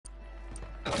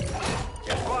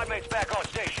Your squad mate's back on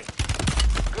station.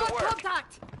 Good Got work.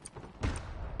 contact!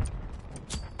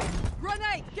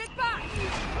 Grenade! Get back!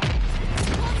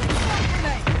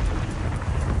 Grenade!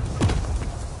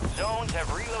 Zones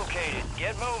have relocated.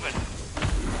 Get moving.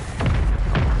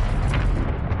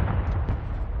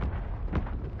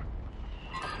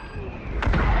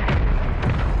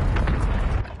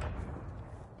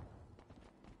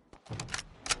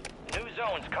 New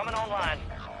zones coming online.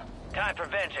 Time for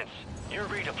vengeance. You're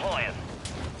redeploying.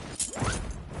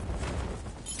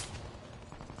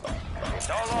 It's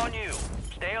all on you.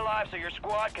 Stay alive so your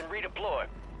squad can redeploy.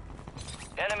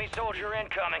 Enemy soldier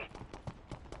incoming.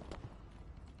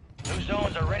 New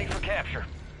zones are ready for capture.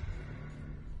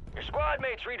 Your squad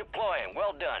mate's redeploying.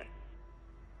 Well done.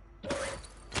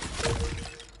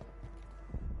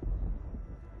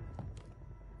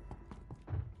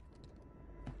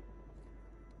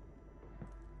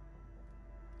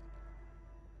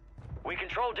 We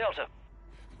control Delta.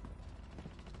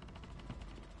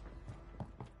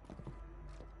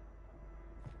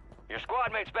 Your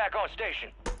squad mate's back on station.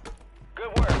 Good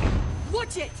work.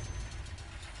 Watch it!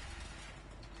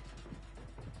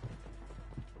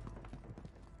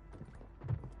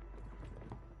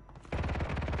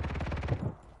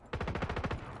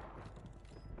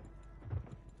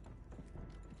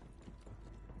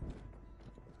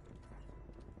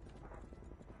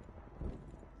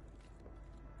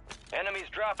 Enemies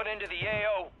dropping into the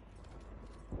AO.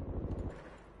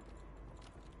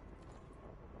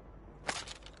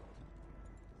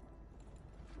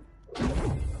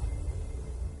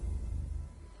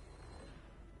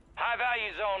 High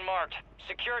value zone marked.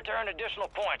 Secure it to earn additional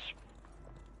points.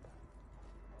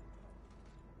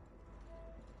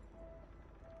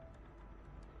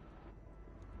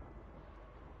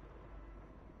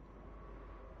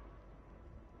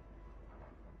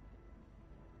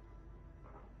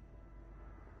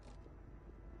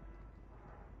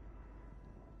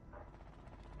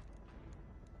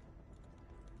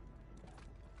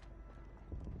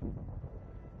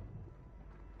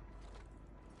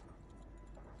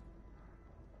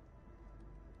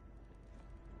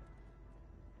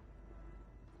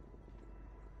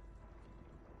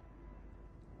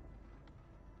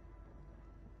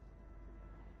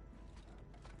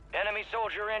 Enemy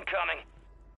soldier incoming.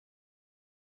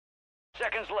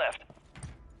 Seconds left.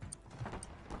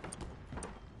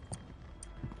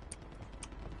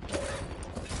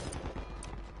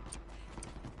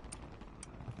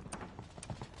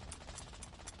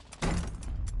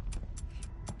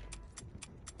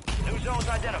 New zones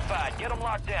identified. Get them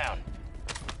locked down.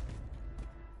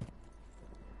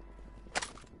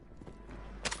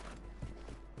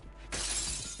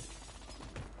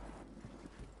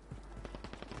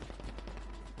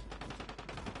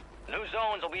 New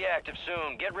zones will be active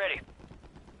soon. Get ready.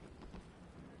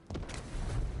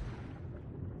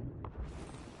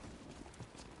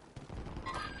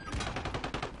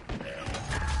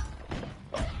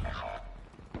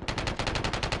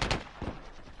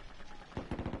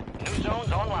 New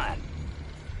zones online.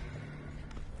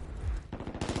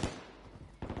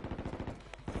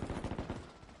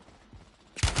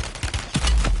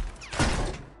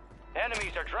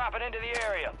 Enemies are dropping into the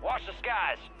area. Watch the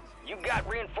skies. You've got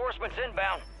reinforcements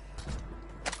inbound.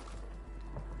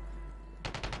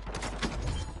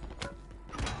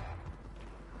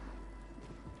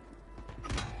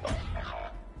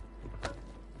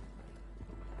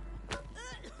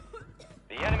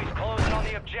 The enemy's closing on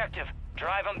the objective.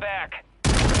 Drive them back.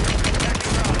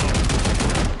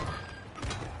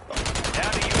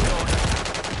 Down to you, soldier.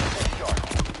 Sharp.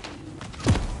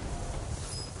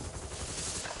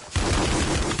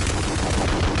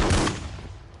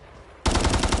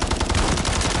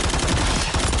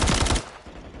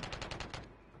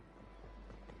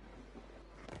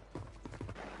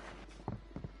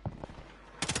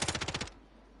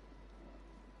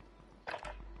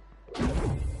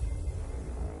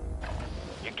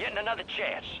 Getting another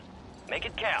chance. Make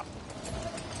it count.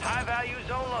 High value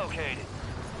zone located.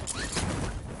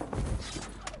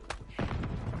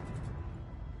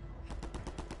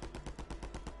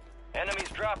 Enemies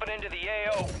dropping into the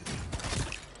AO.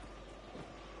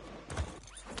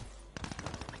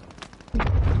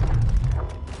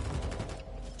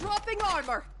 Dropping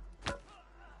armor!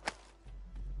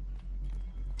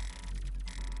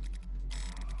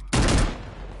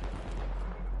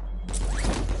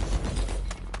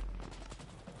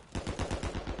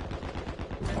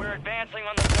 We're advancing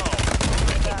on the zone.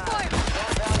 Fire!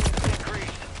 Zone value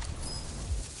increased.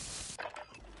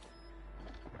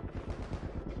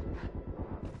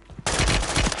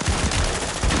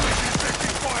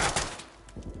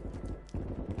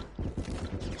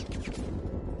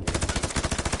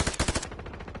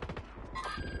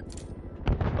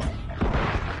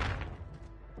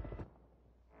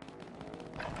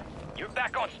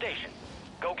 on station.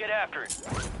 Go get after it.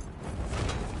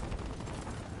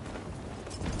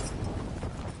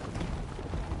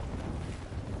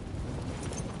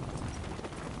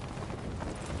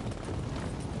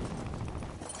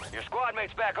 Your squad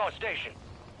mate's back on station.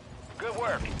 Good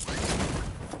work.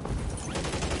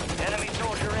 Enemy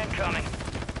soldier incoming.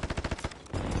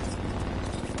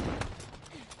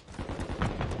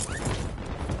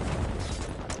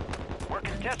 We're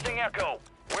contesting Echo.